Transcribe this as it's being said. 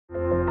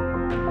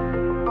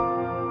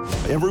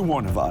Every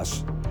one of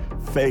us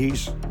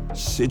face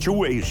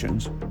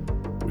situations,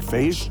 we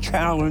face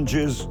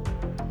challenges.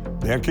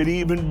 There could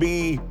even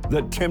be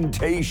the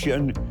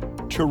temptation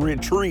to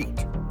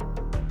retreat,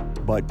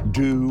 but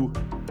do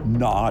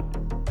not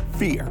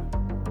fear.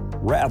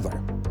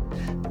 Rather,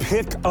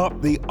 pick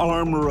up the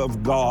armor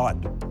of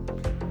God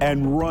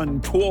and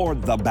run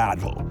toward the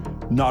battle,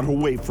 not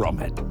away from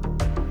it.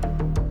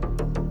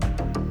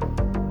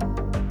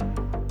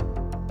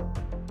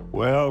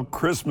 Well,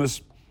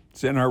 Christmas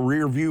is in our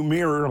rearview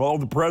mirror. All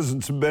the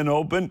presents have been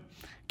opened.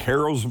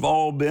 Carols have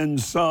all been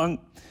sung.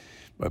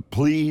 But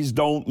please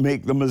don't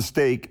make the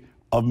mistake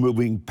of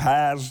moving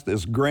past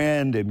this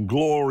grand and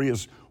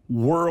glorious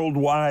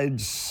worldwide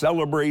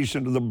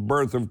celebration of the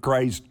birth of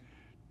Christ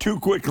too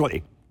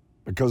quickly,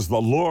 because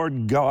the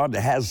Lord God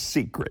has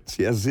secrets.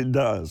 Yes, He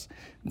does.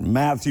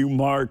 Matthew,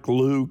 Mark,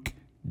 Luke,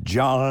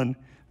 John,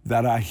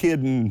 that are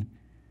hidden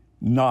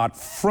not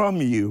from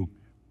you,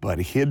 but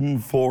hidden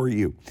for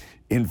you.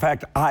 In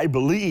fact, I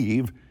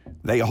believe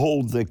they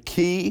hold the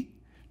key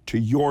to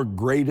your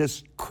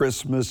greatest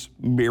Christmas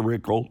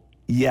miracle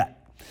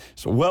yet.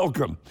 So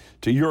welcome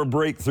to your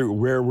breakthrough,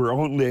 where we're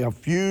only a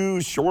few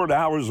short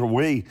hours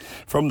away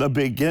from the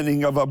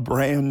beginning of a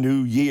brand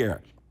new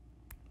year,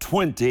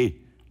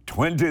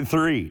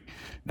 2023.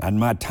 And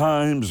my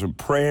times of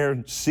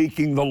prayer,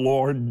 seeking the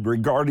Lord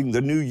regarding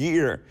the new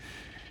year,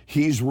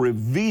 He's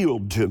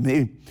revealed to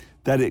me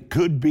that it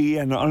could be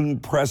an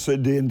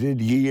unprecedented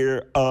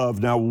year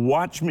of, now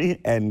watch me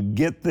and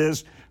get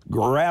this,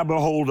 grab a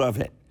hold of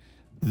it.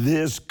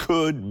 This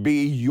could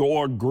be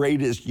your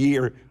greatest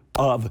year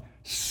of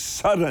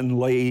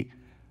suddenly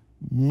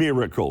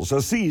miracles,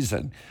 a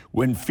season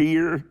when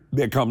fear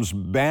becomes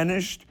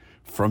banished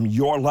from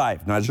your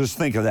life. Now just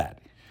think of that.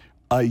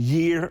 A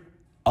year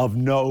of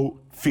no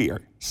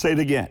fear. Say it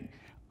again.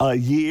 A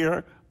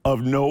year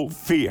of no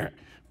fear.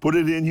 Put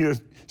it in your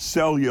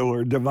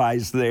cellular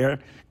device there.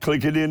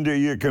 Click it into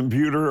your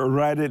computer or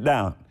write it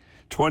down.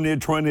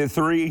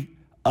 2023,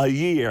 a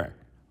year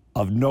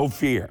of no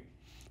fear.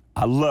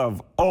 I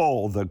love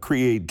all the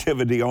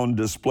creativity on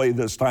display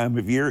this time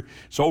of year.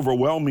 It's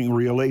overwhelming,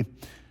 really,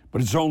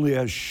 but it's only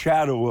a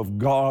shadow of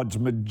God's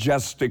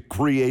majestic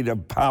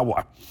creative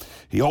power.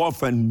 He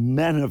often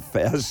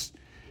manifests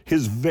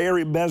His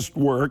very best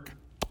work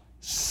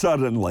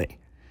suddenly,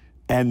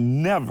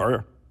 and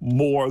never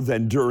more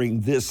than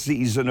during this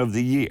season of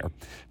the year.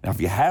 Now,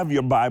 if you have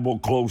your Bible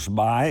close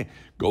by,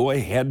 go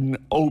ahead and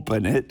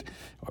open it.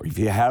 Or if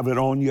you have it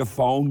on your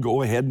phone,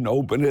 go ahead and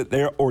open it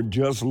there, or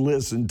just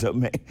listen to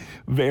me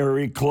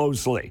very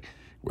closely.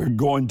 We're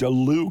going to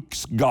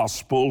Luke's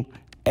Gospel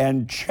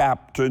and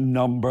chapter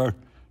number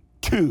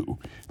 2,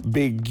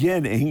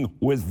 beginning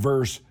with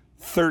verse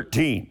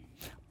 13.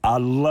 I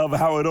love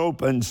how it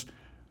opens.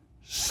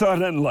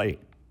 Suddenly,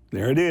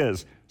 there it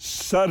is,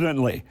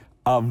 suddenly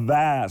a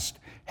vast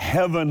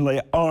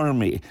heavenly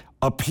army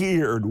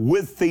appeared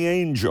with the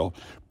angel,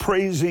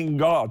 praising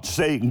God,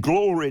 saying,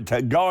 "Glory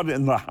to God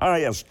in the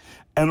highest,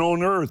 and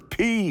on earth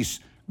peace,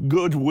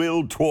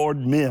 goodwill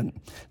toward men."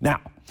 Now,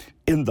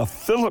 in the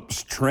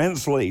Phillips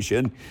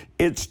translation,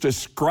 it's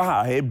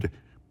described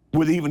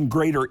with even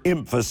greater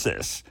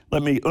emphasis.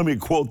 Let me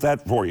quote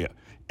that for you.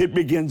 It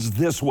begins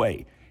this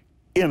way: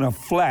 in a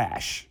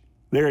flash,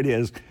 there it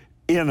is,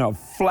 in a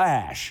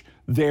flash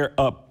there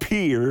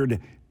appeared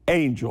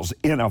angels.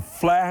 In a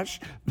flash,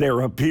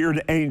 there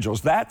appeared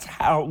angels. That's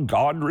how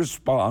God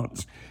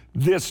responds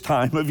this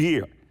time of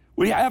year.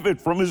 We have it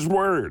from His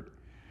Word.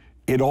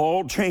 It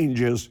all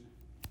changes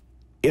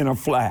in a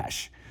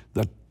flash.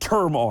 The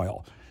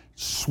turmoil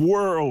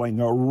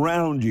swirling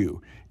around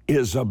you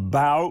is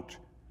about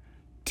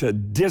to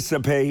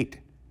dissipate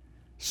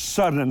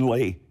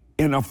suddenly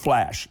in a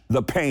flash.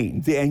 The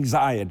pain, the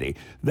anxiety,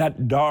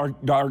 that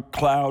dark, dark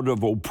cloud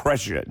of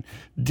oppression,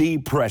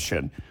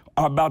 depression,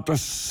 are about to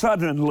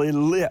suddenly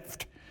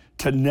lift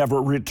to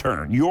never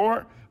return.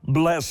 Your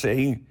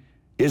blessing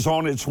is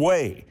on its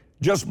way.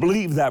 Just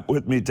believe that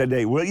with me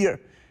today, will you?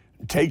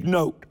 Take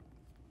note.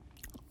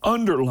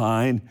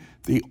 Underline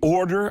the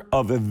order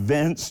of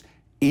events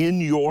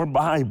in your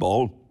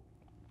Bible.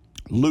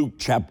 Luke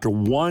chapter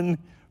 1,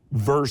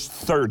 verse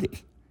 30.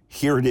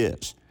 Here it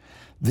is.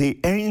 The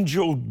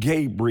angel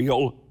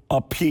Gabriel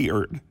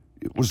appeared.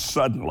 It was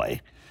suddenly.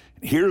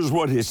 Here's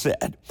what he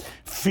said: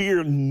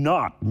 "Fear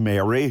not,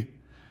 Mary,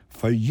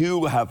 for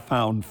you have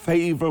found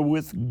favor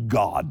with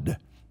God."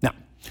 Now,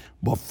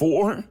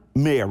 before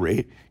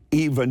Mary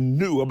even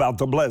knew about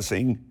the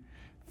blessing,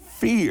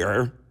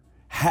 fear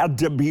had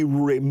to be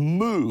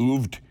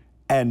removed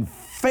and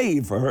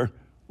favor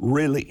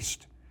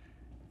released.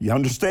 You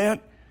understand?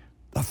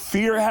 The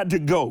fear had to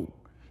go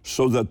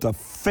so that the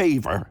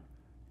favor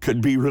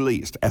could be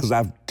released. As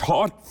I've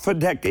taught for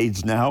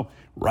decades now,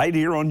 right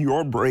here on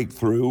Your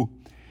Breakthrough,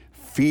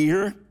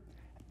 fear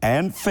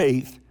and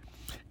faith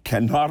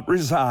cannot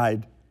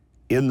reside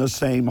in the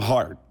same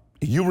heart.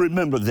 You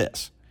remember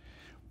this.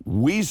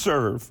 We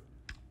serve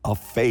a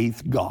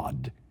faith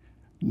God,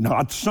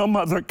 not some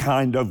other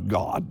kind of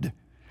God.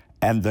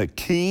 And the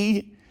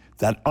key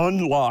that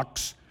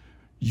unlocks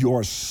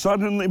Your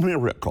suddenly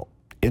miracle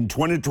in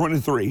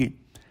 2023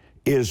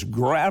 is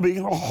grabbing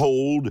a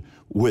hold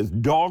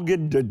with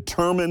dogged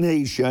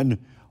determination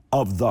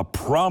of the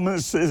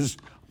promises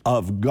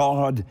of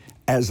God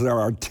as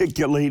they're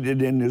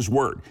articulated in His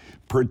Word,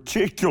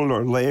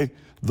 particularly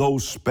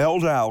those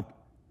spelled out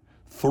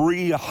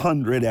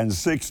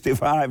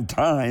 365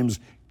 times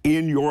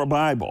in your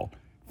Bible.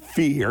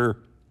 Fear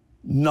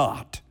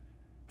not.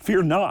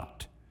 Fear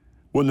not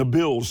when the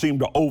bills seem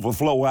to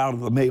overflow out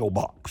of the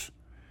mailbox.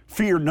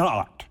 Fear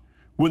not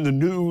when the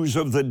news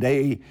of the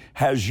day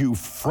has you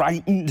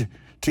frightened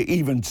to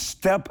even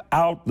step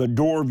out the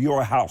door of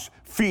your house.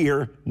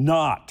 Fear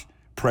not,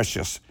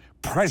 precious,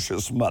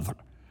 precious mother,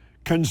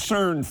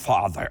 concerned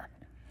father.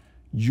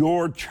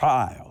 Your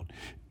child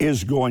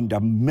is going to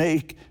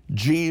make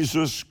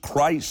Jesus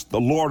Christ the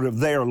Lord of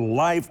their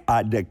life.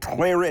 I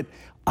declare it,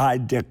 I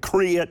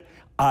decree it,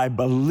 I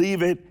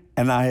believe it,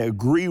 and I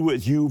agree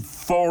with you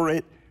for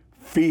it.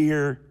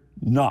 Fear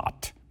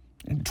not.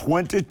 In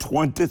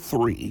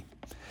 2023,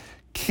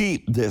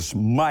 keep this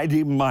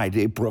mighty,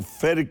 mighty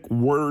prophetic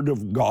word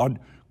of God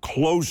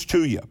close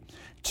to you.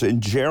 It's in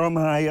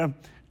Jeremiah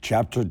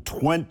chapter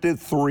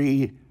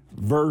 23,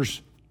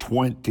 verse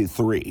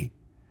 23.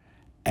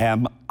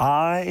 Am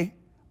I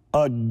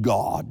a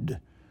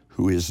God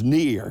who is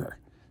near,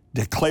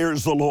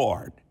 declares the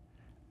Lord,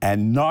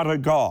 and not a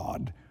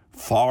God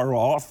far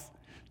off?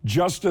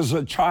 Just as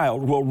a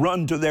child will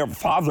run to their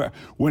father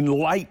when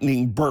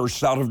lightning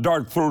bursts out of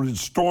dark-throated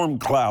storm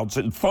clouds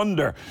and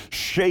thunder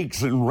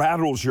shakes and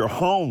rattles your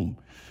home,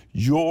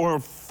 your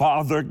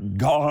Father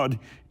God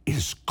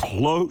is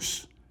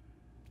close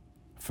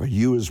for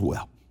you as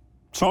well.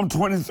 Psalm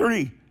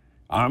 23,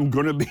 I'm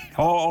going to be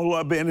all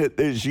up in it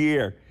this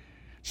year.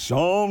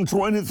 Psalm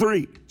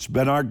 23, it's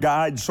been our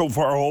guide so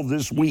far all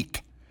this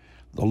week.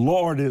 The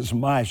Lord is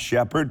my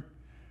shepherd,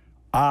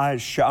 I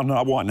shall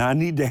not want. Now, I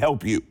need to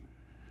help you.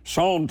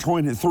 Psalm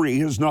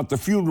 23 is not the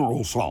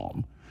funeral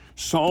psalm.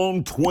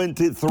 Psalm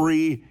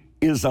 23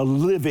 is a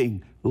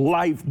living,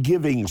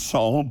 life-giving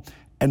psalm,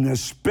 and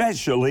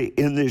especially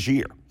in this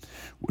year.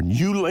 When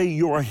you lay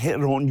your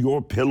head on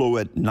your pillow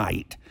at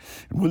night,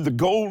 and when the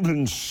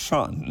golden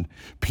sun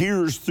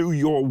peers through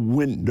your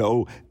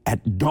window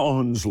at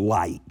dawn's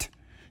light,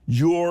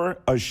 your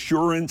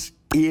assurance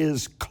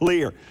is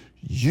clear.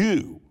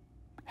 You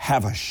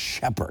have a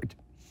shepherd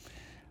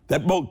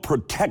that both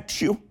protects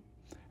you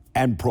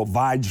and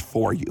provides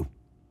for you.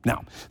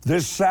 Now,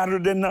 this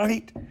Saturday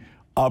night,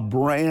 a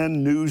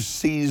brand new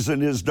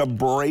season is to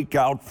break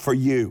out for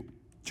you.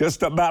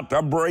 Just about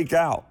to break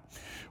out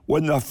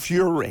when the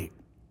fury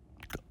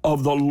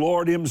of the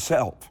Lord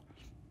Himself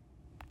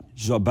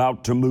is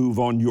about to move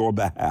on your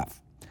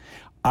behalf.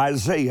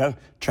 Isaiah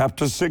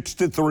chapter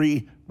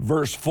 63,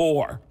 verse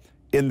 4.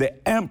 In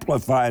the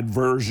Amplified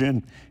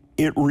Version,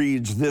 it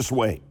reads this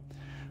way: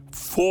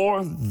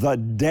 For the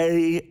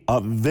day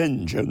of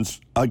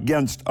vengeance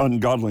against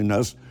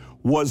ungodliness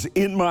was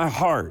in my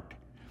heart,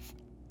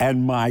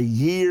 and my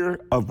year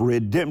of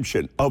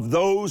redemption of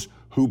those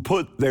who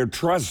put their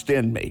trust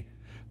in me.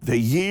 The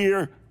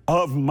year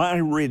of my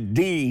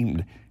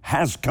redeemed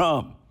has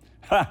come.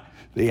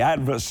 The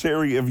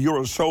adversary of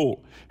your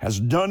soul has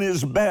done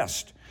his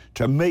best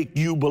to make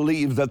you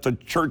believe that the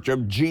church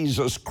of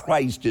Jesus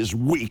Christ is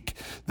weak,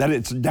 that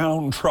it's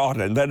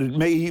downtrodden, that it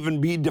may even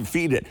be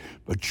defeated.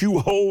 But you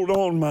hold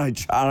on, my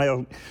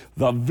child.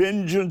 The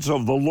vengeance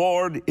of the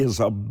Lord is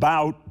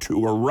about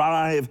to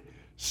arrive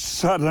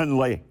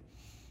suddenly.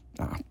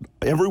 Now,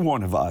 every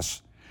one of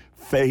us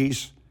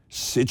face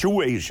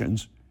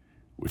situations.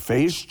 We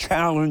face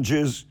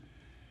challenges.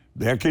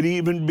 There could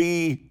even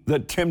be the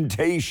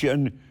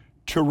temptation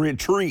to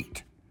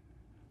retreat.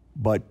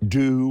 But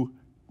do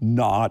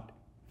not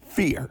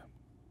fear.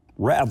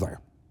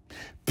 Rather,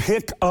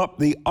 pick up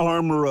the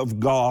armor of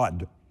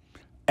God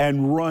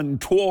and run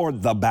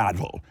toward the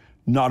battle,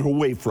 not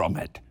away from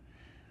it.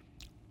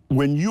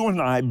 When you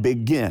and I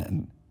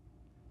begin,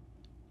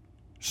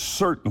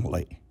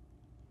 certainly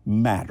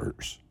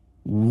matters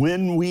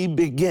when we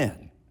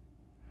begin.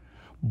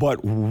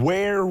 But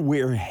where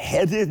we're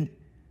headed,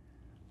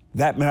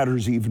 that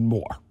matters even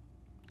more.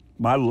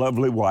 My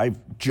lovely wife,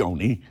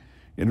 Joni,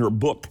 in her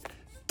book,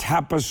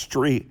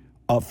 Tapestry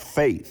of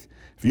Faith.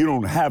 If you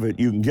don't have it,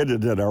 you can get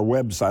it at our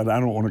website. I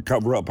don't want to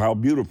cover up how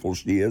beautiful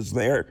she is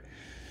there.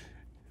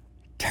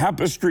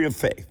 Tapestry of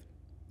Faith.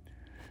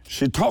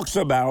 She talks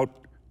about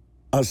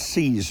a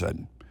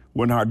season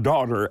when our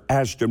daughter,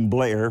 Ashton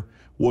Blair,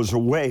 was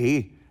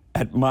away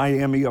at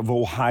Miami of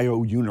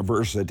Ohio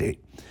University.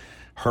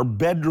 Her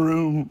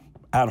bedroom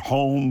at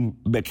home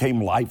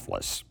became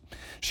lifeless.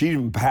 She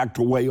even packed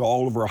away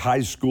all of her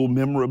high school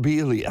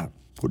memorabilia,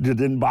 put it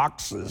in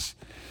boxes.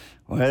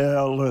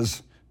 Well,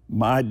 as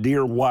my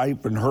dear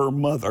wife and her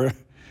mother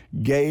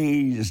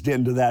gazed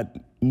into that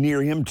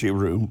near empty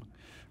room,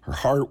 her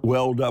heart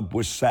welled up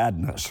with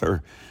sadness,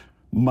 her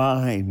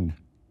mind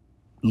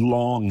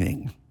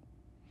longing.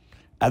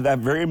 At that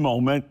very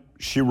moment,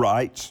 she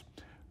writes,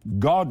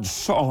 God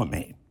saw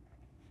me.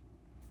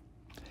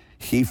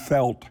 He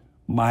felt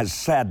my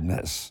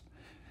sadness.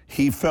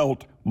 He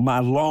felt my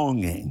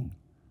longing.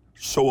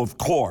 So, of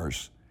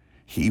course,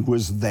 he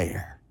was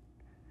there.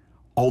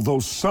 Although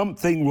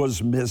something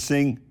was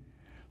missing,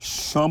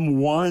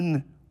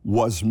 someone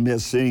was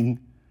missing,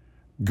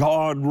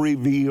 God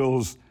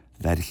reveals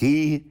that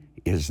he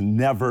is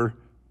never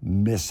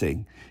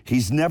missing.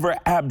 He's never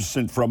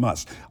absent from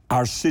us,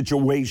 our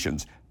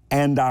situations,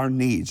 and our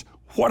needs.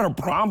 What a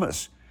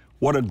promise.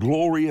 What a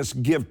glorious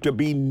gift to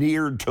be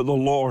near to the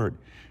Lord.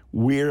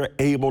 We're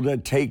able to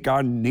take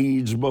our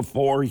needs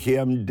before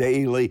him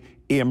daily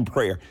in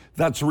prayer.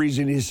 That's the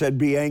reason he said,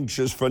 be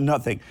anxious for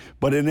nothing,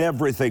 but in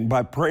everything,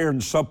 by prayer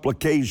and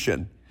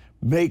supplication,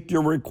 make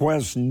your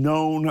requests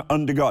known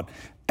unto God.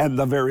 And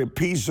the very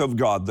peace of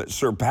God that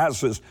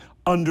surpasses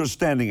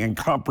understanding and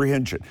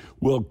comprehension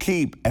will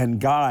keep and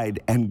guide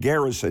and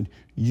garrison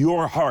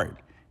your heart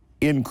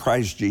in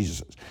Christ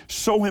Jesus.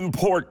 So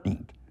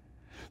important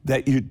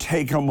that you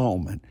take a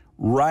moment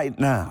right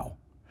now,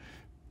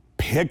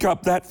 pick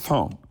up that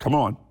phone. Come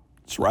on,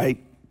 it's right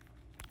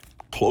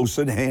close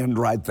at hand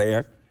right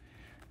there.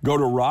 Go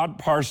to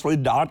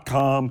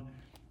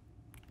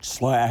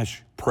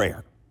rodparsley.com/prayer.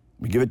 Let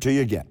me give it to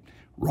you again.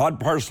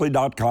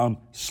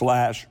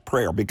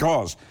 rodparsley.com/prayer,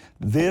 because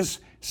this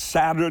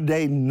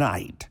Saturday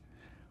night,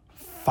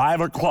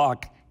 5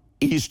 o'clock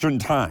Eastern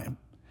Time,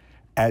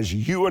 as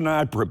you and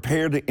I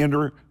prepare to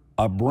enter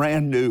a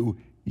brand new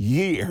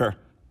year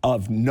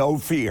of no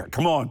fear.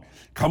 Come on,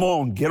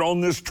 get on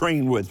this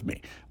train with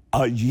me.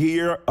 A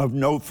year of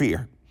no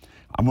fear.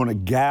 I'm going to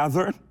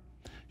gather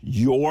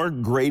your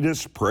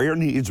greatest prayer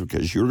needs,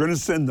 because you're going to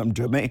send them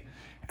to me,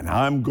 and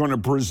I'm going to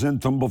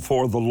present them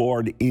before the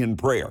Lord in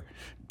prayer.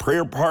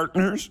 Prayer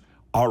partners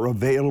are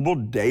available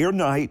day or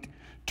night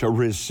to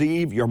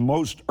receive your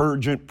most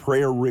urgent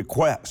prayer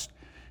request.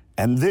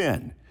 And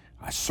then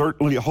I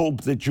certainly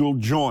hope that you'll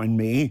join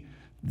me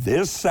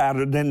this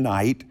Saturday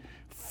night,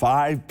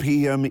 5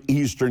 p.m.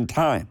 Eastern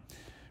Time.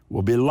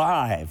 We'll be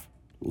live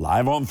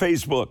on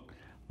Facebook,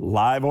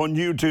 live on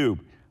YouTube,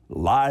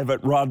 live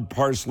at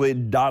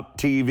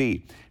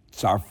rodparsley.tv.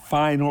 It's our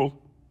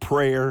final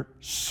prayer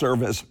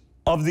service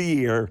of the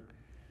year,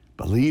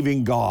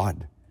 believing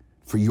God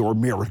for your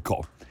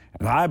miracle.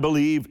 And I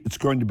believe it's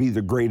going to be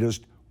the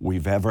greatest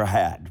we've ever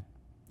had.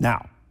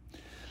 Now,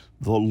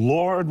 the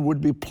Lord would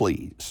be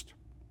pleased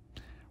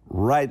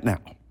right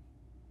now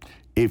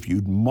if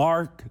you'd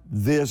mark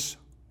this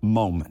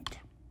moment.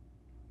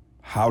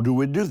 How do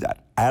we do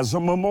that? As a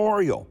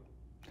memorial.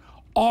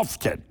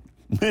 Often,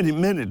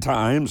 many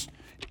times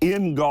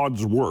in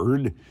God's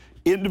Word,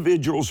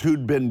 individuals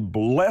who'd been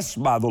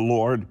blessed by the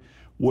Lord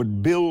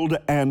would build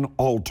an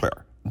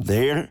altar.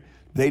 There,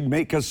 they'd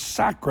make a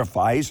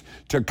sacrifice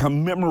to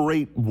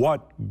commemorate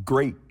what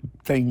great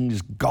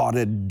things God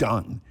had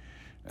done.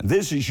 And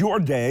this is your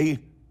day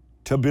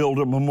to build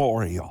a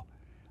memorial,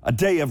 a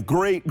day of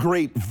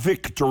great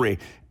victory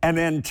and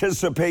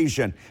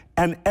anticipation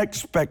and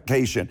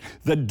expectation,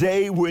 the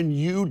day when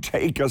you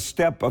take a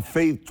step of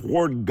faith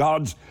toward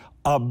God's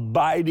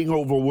abiding,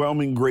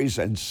 overwhelming grace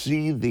and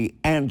see the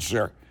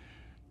answer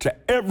to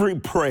every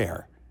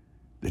prayer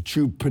that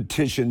you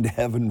petitioned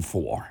heaven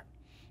for.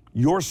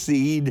 Your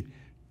seed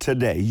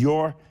today,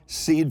 your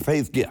seed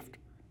faith gift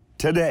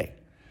today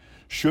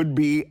should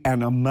be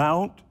an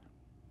amount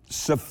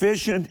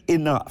sufficient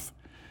enough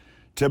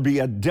to be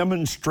a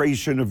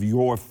demonstration of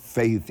your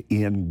faith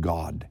in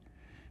God.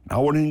 And I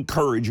want to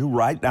encourage you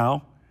right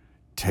now,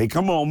 take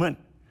a moment,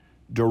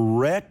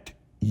 direct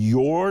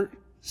your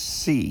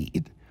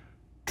seed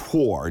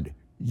toward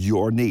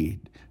your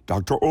need.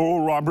 Dr.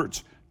 Oral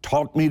Roberts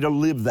taught me to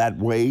live that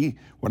way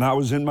when I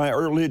was in my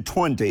early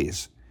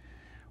 20s.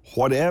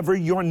 Whatever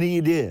your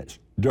need is,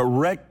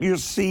 direct your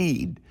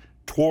seed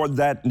toward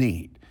that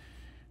need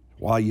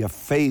while your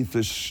faith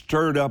is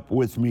stirred up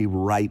with me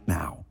right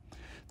now.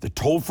 The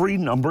toll-free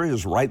number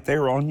is right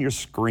there on your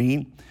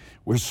screen.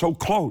 We're so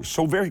close,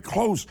 so very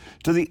close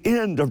to the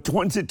end of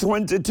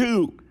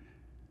 2022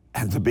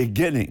 and the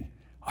beginning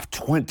of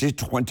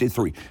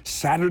 2023.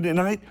 Saturday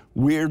night,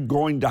 we're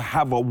going to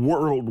have a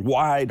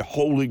worldwide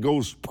Holy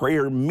Ghost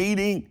prayer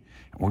meeting,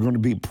 and we're going to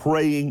be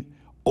praying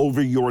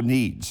over your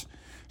needs.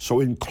 So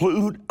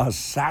include a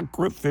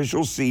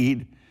sacrificial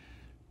seed,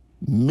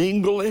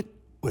 mingle it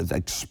with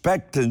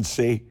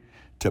expectancy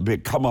to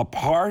become a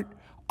part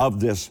of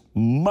this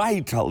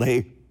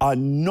mightily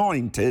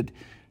anointed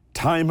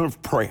time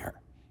of prayer.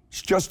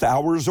 It's just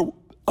hours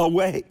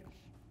away.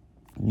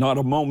 Not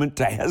a moment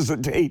to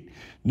hesitate,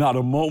 not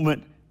a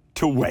moment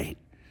to wait.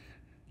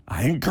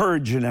 I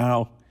encourage you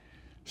now,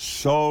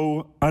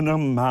 sow an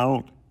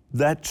amount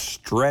that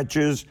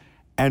stretches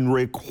and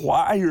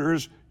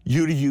requires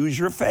you to use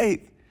your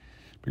faith.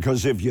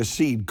 Because if your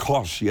seed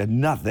costs you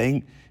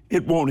nothing,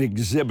 it won't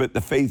exhibit the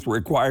faith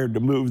required to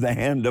move the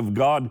hand of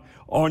God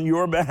on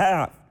your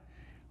behalf.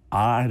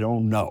 I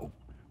don't know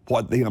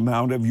what the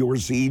amount of your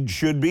seed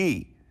should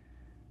be,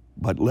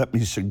 but let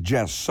me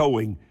suggest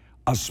sowing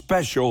a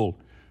special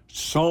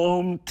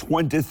Psalm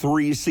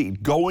 23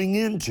 seed going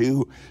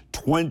into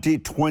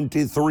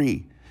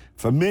 2023.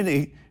 For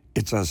many,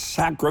 it's a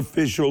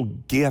sacrificial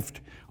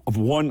gift of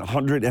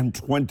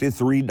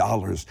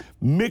 $123,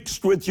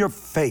 mixed with your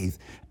faith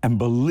and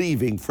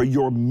believing for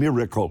your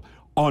miracle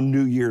on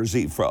New Year's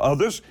Eve. For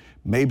others,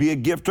 maybe a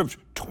gift of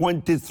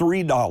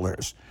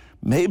 $23.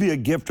 Maybe a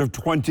gift of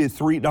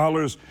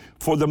 $23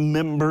 for the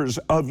members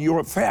of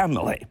your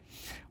family.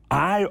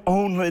 I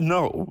only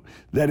know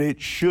that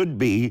it should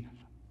be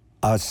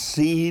a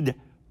seed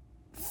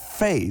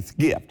faith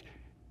gift.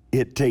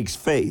 It takes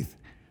faith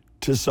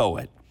to sow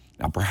it.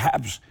 Now,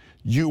 perhaps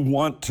you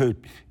want to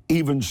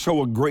even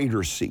sow a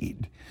greater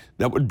seed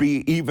that would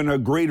be even a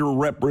greater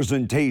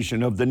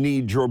representation of the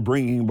needs you're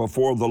bringing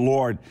before the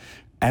Lord,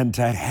 and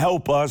to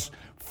help us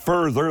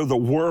further the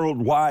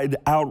worldwide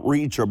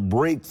outreach of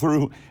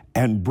Breakthrough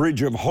and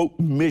Bridge of Hope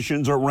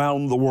missions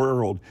around the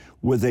world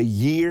with a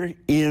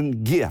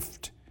year-end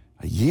gift.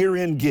 A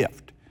year-end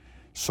gift.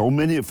 So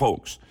many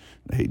folks,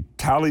 they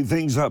tally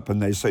things up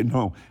and they say,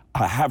 no,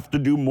 I have to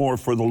do more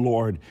for the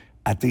Lord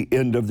at the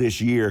end of this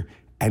year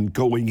and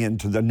going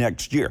into the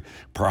next year.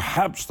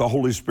 Perhaps the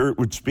Holy Spirit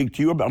would speak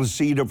to you about a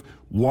seed of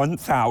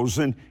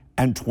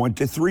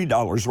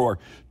 $1,023 or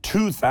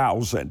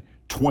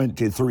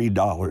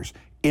 $2,023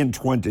 in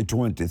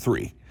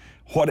 2023.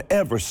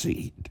 Whatever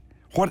seed,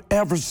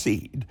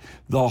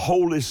 the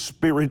Holy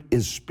Spirit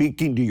is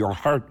speaking to your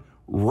heart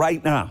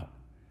right now.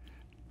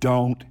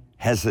 Don't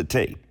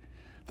hesitate.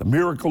 The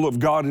miracle of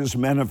God is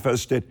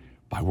manifested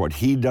by what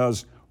He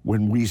does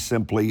when we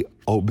simply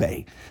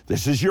obey.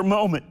 This is your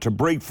moment to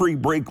break free,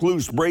 break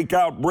loose, break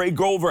out, break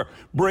over,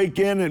 break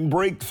in, and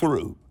break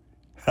through.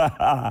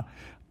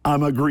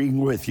 I'm agreeing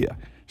with you.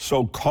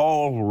 So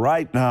call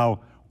right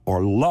now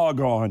or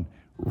log on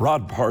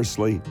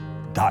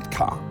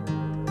rodparsley.com.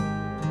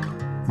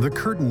 The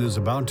curtain is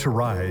about to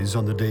rise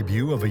on the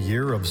debut of a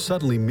year of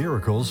suddenly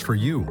miracles for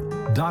you.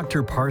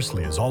 Dr.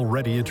 Parsley is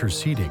already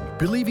interceding,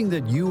 believing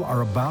that you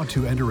are about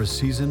to enter a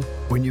season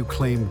when you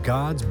claim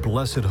God's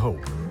blessed hope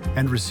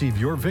and receive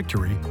your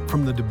victory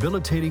from the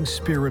debilitating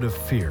spirit of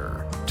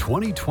fear.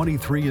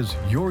 2023 is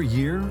your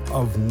year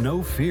of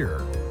no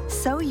fear.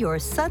 Sow your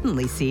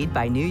Suddenly seed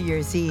by New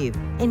Year's Eve.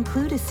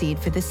 Include a seed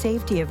for the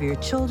safety of your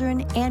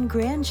children and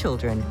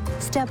grandchildren.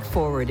 Step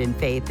forward in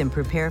faith and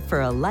prepare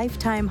for a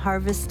lifetime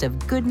harvest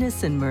of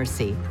goodness and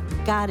mercy.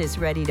 God is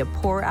ready to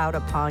pour out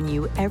upon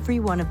you every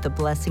one of the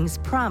blessings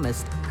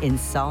promised in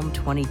Psalm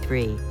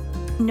 23.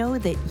 Know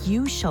that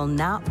you shall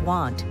not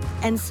want,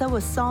 and sow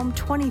a Psalm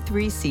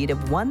 23 seed of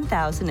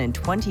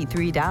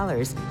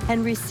 $1,023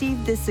 and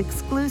receive this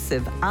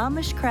exclusive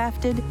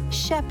Amish-crafted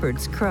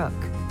shepherd's crook.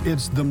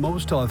 It's the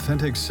most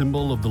authentic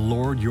symbol of the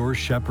Lord your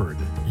shepherd.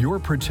 Your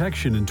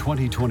protection in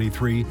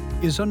 2023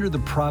 is under the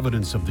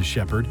providence of the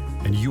shepherd,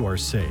 and you are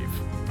safe.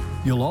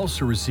 You'll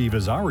also receive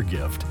as our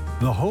gift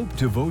the Hope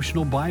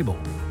Devotional Bible,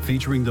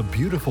 featuring the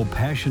beautiful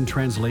Passion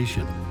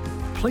Translation.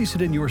 Place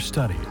it in your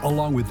study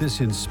along with this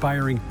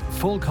inspiring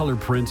full-color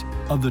print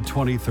of the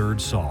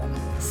 23rd Psalm.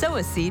 Sow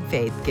a seed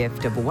faith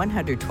gift of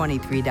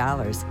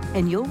 $123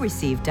 and you'll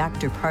receive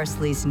Dr.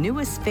 Parsley's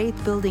newest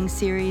faith-building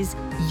series,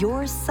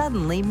 Your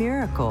Suddenly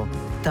Miracle,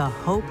 the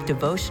Hope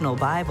Devotional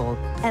Bible,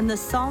 and the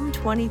Psalm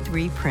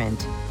 23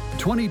 print.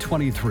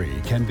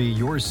 2023 can be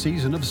your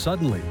season of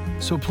suddenly,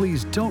 so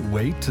please don't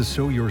wait to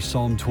sow your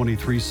Psalm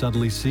 23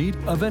 suddenly seed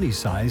of any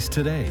size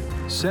today.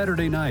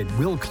 Saturday night,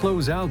 we'll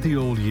close out the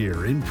old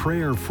year in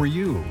prayer for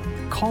you.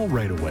 Call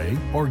right away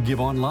or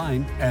give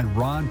online at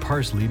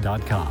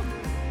rodparsley.com.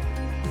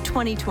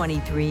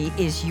 2023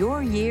 is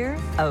your year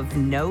of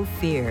no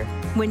fear,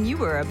 when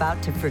you are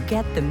about to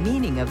forget the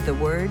meaning of the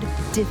word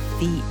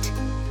defeat.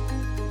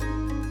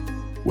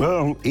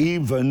 Well,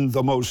 even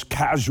the most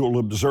casual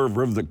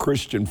observer of the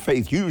Christian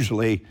faith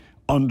usually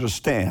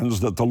understands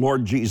that the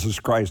Lord Jesus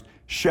Christ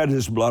shed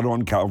His blood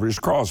on Calvary's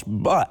cross.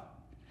 But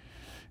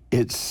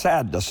it's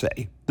sad to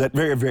say that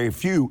very, very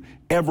few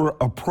ever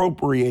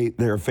appropriate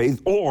their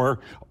faith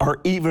or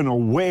are even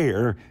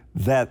aware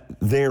that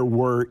there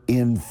were,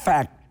 in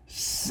fact,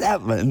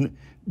 7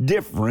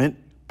 different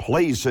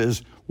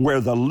places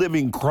where the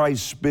living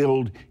Christ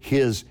spilled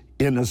His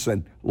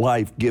innocent,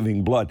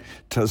 life-giving blood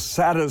to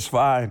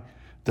satisfy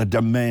the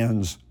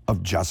demands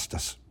of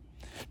justice,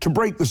 to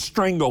break the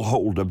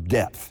stranglehold of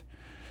death,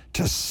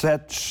 to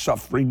set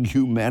suffering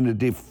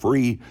humanity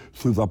free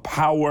through the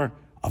power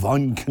of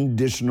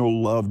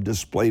unconditional love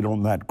displayed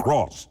on that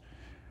cross.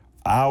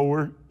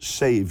 Our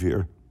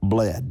Savior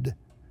bled,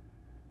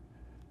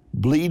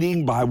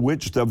 bleeding by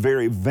which the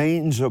very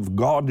veins of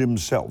God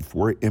Himself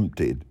were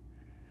emptied.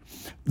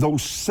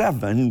 Those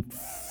 7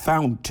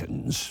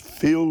 fountains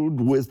filled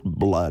with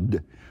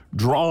blood,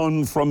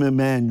 drawn from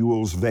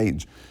Emmanuel's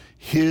veins,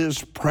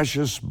 His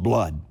precious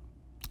blood,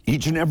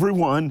 each and every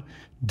one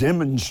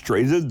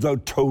demonstrated the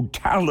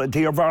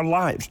totality of our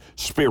lives.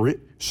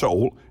 Spirit,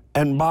 soul,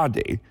 and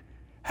body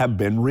have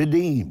been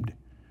redeemed,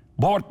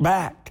 bought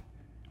back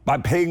by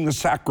paying the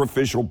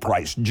sacrificial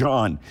price.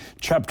 John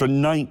chapter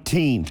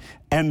 19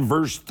 and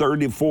verse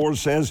 34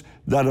 says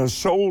that a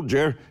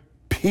soldier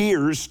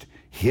pierced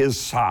His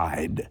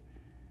side,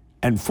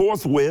 and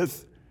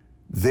forthwith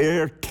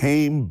there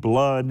came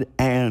blood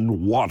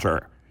and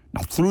water.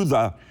 Now, through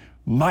the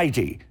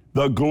mighty,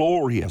 the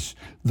glorious,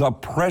 the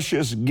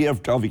precious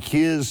gift of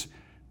His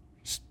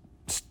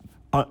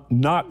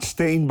not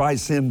stained by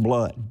sin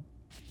blood.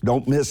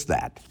 Don't miss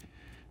that.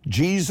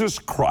 Jesus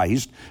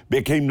Christ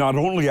became not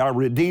only our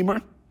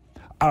Redeemer,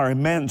 our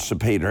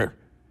emancipator,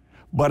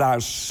 but our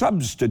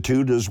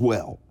substitute as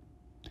well.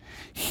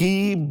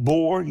 He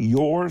bore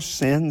your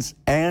sins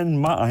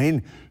and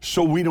mine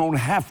so we don't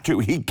have to.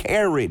 He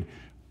carried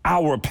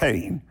our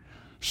pain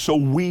so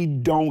we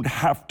don't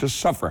have to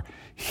suffer.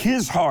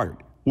 His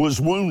heart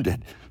was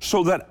wounded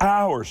so that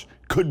ours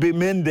could be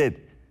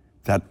mended.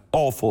 That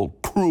awful,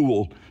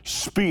 cruel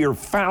spear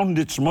found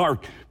its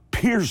mark,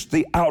 pierced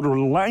the outer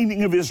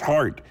lining of his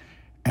heart,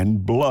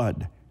 and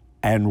blood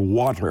and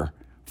water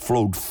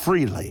flowed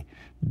freely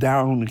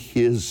down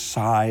his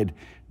side,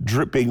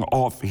 dripping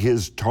off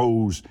his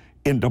toes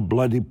into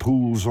bloody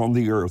pools on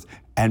the earth,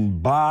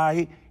 and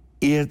by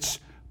its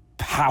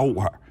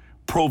power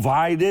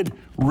provided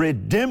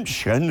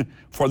redemption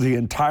for the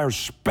entire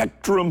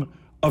spectrum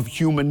of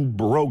human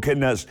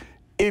brokenness,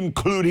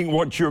 including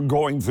what you're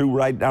going through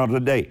right now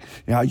today.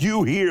 Now,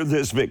 you hear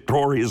this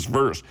victorious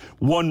verse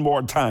one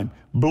more time.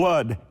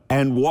 Blood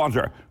and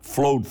water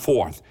flowed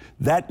forth.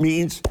 That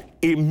means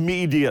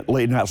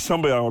immediately. Now,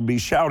 somebody ought to be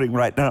shouting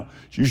right now.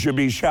 You should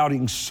be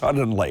shouting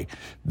suddenly.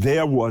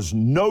 There was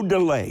no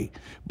delay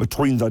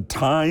between the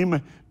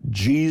time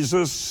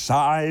Jesus'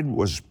 side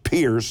was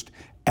pierced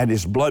and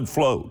his blood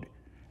flowed.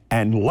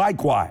 And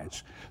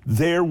likewise,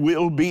 there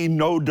will be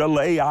no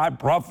delay, I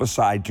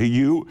prophesy to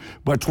you,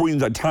 between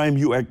the time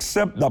you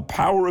accept the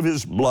power of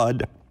his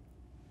blood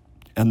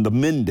and the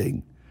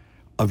mending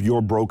of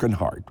your broken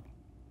heart.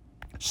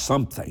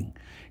 Something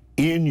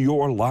in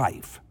your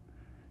life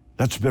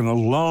that's been a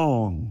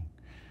long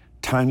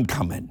time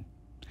coming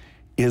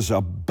is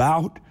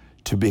about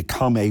to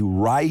become a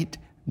right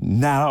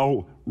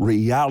now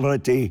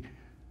reality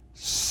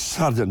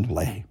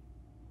suddenly.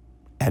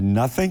 And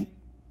nothing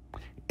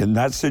in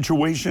that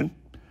situation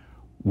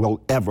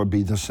will ever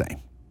be the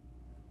same.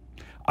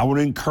 I want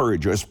to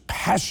encourage you as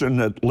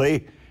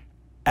passionately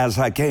as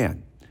I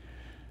can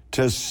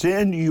to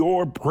send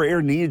your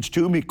prayer needs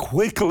to me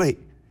quickly.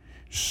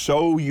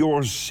 Sow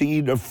your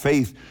seed of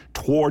faith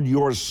toward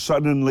your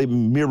suddenly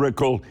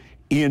miracle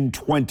in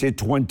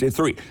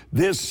 2023.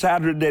 This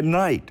Saturday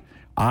night,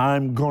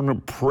 I'm going to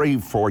pray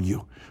for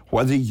you,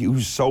 whether you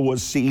sow a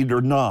seed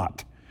or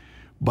not.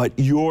 But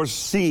your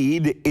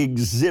seed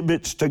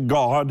exhibits to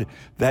God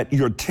that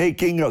you're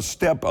taking a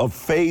step of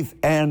faith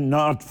and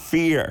not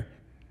fear.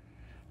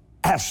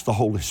 Ask the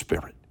Holy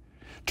Spirit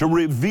to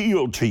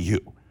reveal to you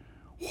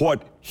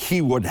what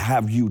He would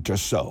have you to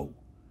sow.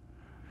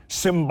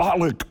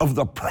 Symbolic of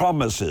the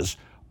promises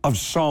of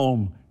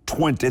Psalm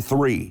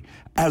 23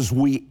 as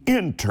we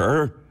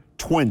enter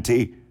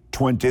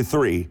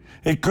 2023.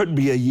 It could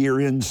be a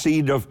year-end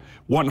seed of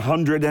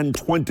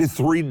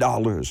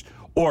 $123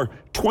 or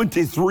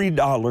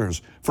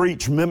 $23 for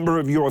each member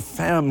of your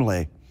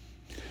family.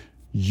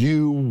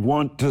 You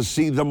want to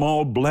see them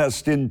all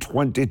blessed in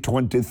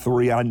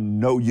 2023. I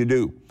know you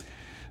do.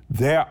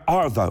 There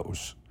are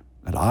those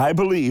that I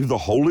believe the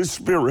Holy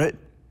Spirit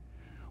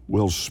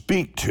will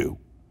speak to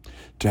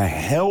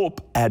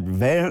help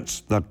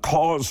advance the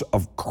cause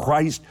of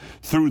Christ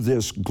through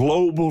this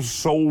global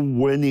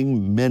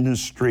soul-winning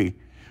ministry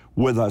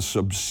with a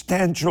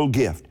substantial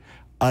gift,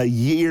 a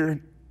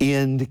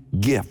year-end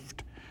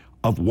gift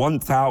of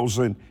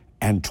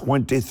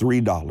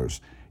 $1,023.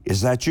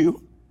 Is that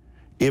you?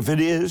 If it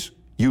is,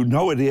 you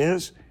know it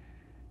is,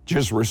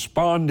 just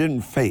respond in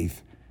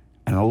faith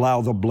and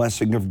allow the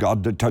blessing of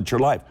God to touch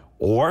your life.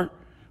 Or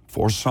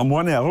for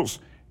someone else,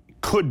 it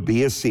could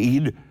be a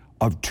seed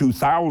of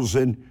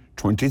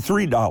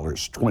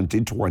 $2,023,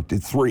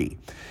 2023.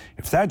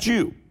 If that's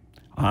you,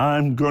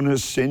 I'm going to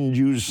send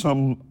you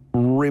some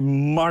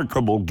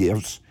remarkable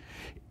gifts,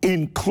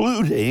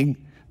 including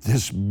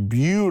this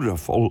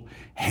beautiful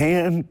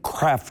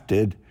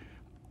handcrafted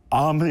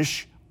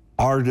Amish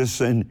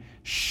artisan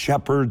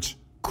shepherd's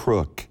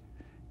crook.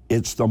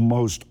 It's the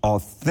most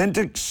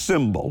authentic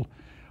symbol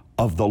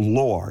of the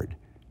Lord,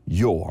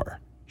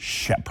 your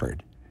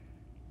shepherd.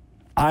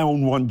 I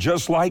own one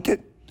just like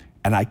it,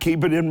 and I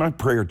keep it in my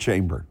prayer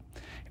chamber.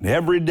 And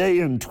every day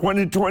in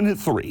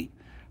 2023,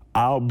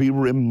 I'll be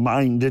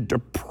reminded to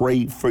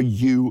pray for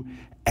you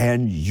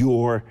and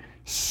your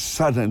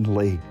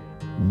suddenly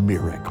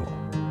miracle.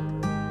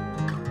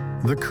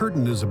 The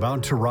curtain is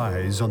about to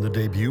rise on the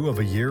debut of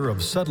a year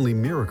of suddenly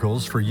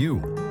miracles for you.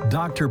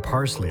 Dr.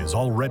 Parsley is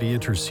already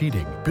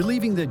interceding,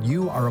 believing that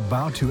you are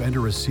about to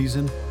enter a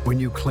season when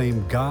you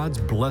claim God's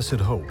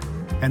blessed hope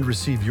and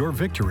receive your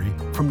victory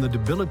from the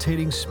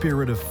debilitating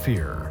spirit of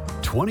fear.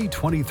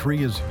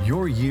 2023 is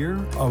your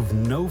year of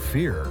no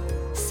fear.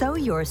 Sow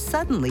your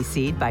suddenly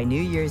seed by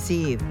New Year's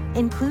Eve.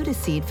 Include a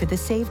seed for the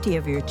safety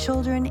of your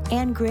children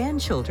and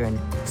grandchildren.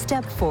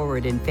 Step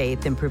forward in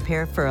faith and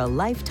prepare for a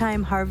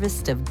lifetime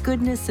harvest of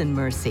goodness and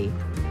mercy.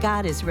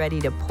 God is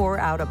ready to pour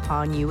out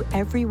upon you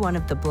every one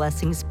of the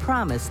blessings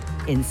promised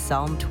in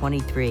Psalm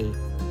 23.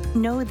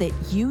 know that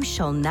you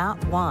shall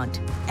not want,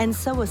 and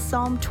sow a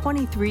Psalm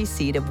 23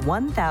 seed of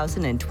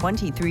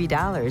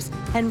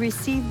 $1,023 and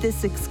receive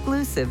this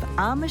exclusive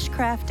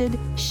Amish-crafted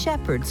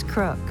Shepherd's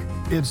Crook.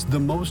 It's the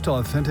most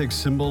authentic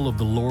symbol of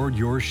the Lord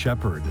your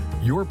Shepherd.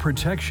 Your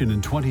protection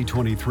in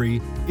 2023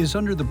 is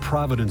under the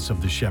providence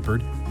of the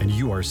Shepherd, and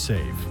you are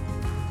safe.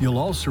 You'll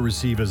also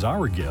receive as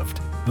our gift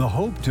the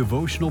Hope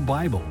Devotional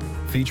Bible,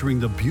 featuring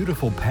the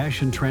beautiful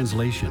Passion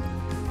Translation.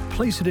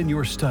 Place it in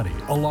your study,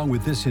 along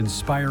with this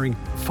inspiring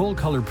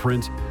full-color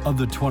print of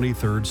the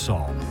 23rd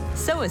Psalm.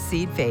 Sow a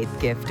seed faith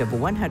gift of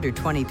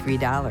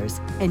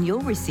 $123, and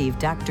you'll receive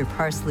Dr.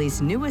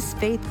 Parsley's newest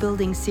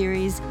faith-building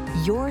series,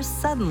 Your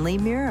Suddenly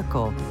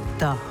Miracle,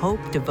 the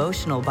Hope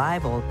Devotional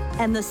Bible,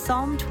 and the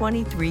Psalm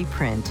 23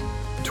 print.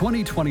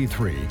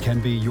 2023 can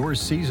be your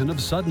season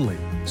of suddenly,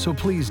 so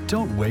please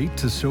don't wait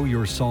to sow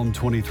your Psalm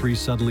 23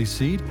 suddenly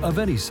seed of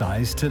any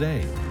size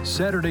today.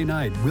 Saturday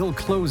night, we'll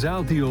close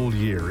out the old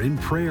year in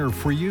prayer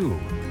for you.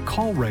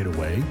 Call right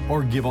away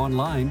or give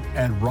online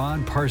at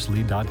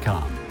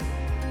rodparsley.com.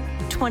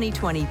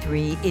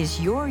 2023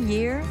 is your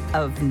year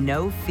of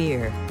no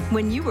fear,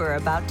 when you are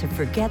about to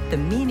forget the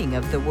meaning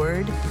of the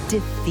word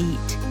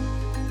defeat.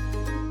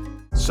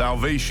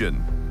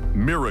 Salvation,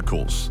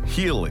 miracles,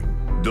 healing,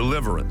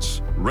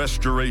 deliverance,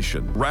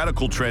 restoration,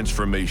 radical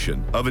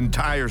transformation of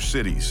entire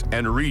cities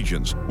and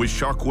regions with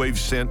shockwaves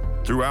sent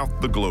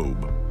throughout the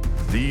globe.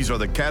 These are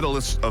the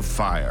catalysts of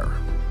fire.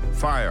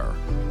 Fire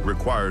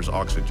requires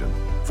oxygen.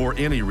 For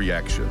any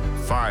reaction,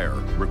 fire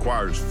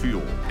requires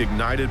fuel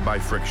ignited by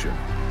friction.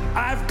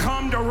 I've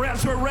come to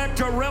resurrect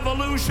a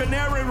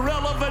revolutionary,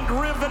 relevant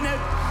remnant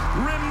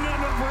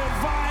of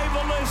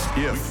revivalists.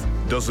 If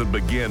doesn't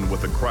begin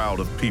with a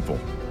crowd of people.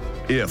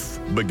 If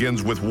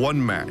begins with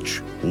one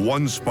match,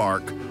 one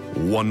spark,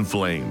 one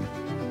flame.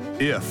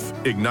 If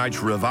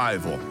ignites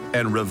revival,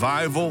 and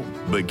revival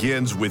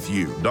begins with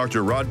you.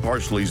 Dr. Rod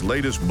Parsley's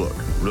latest book,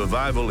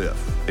 Revival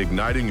If,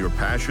 Igniting Your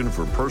Passion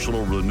for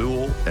Personal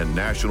Renewal and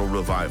National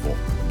Revival,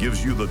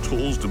 gives you the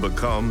tools to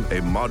become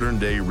a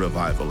modern-day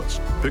revivalist.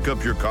 Pick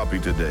up your copy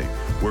today,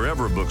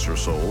 wherever books are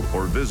sold,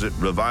 or visit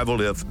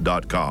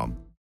revivalif.com.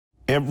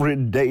 Every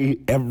day,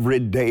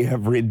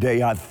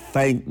 I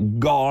thank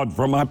God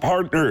for my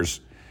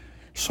partners.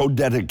 So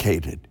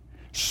dedicated,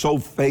 so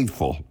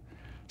faithful,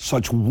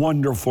 such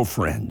wonderful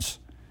friends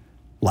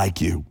like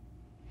you.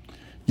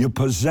 You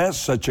possess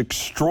such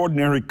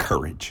extraordinary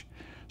courage,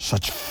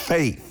 such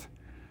faith,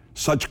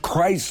 such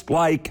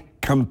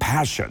Christ-like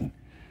compassion,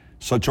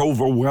 such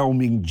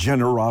overwhelming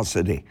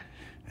generosity.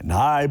 And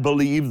I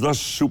believe the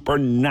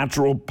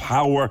supernatural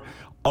power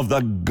of the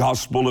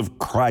gospel of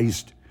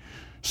Christ,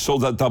 so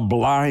that the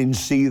blind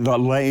see, the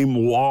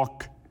lame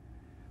walk,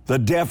 the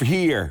deaf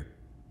hear,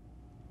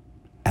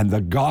 and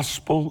the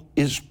gospel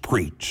is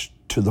preached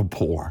to the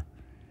poor,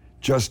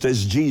 just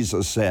as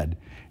Jesus said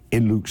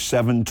in Luke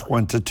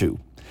 7:22.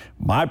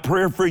 My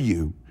prayer for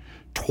you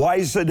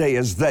twice a day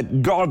is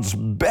that God's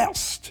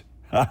best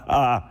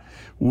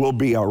will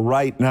be a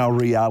right now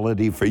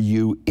reality for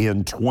you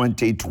in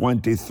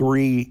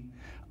 2023,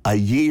 a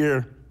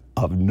year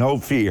of no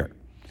fear.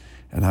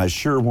 And I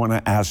sure want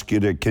to ask you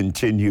to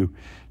continue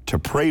to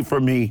pray for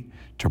me,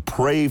 to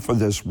pray for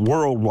this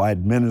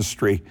worldwide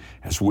ministry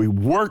as we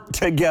work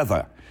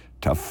together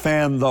to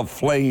fan the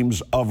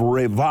flames of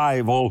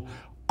revival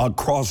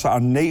across our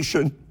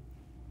nation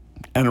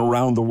and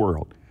around the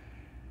world.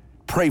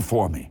 Pray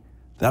for me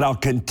that I'll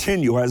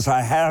continue, as I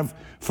have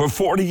for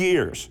 40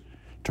 years,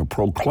 to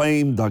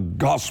proclaim the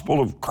gospel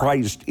of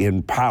Christ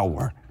in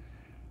power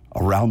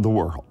around the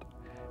world.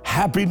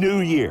 Happy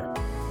New Year.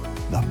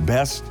 The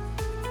best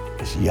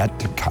is yet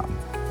to come.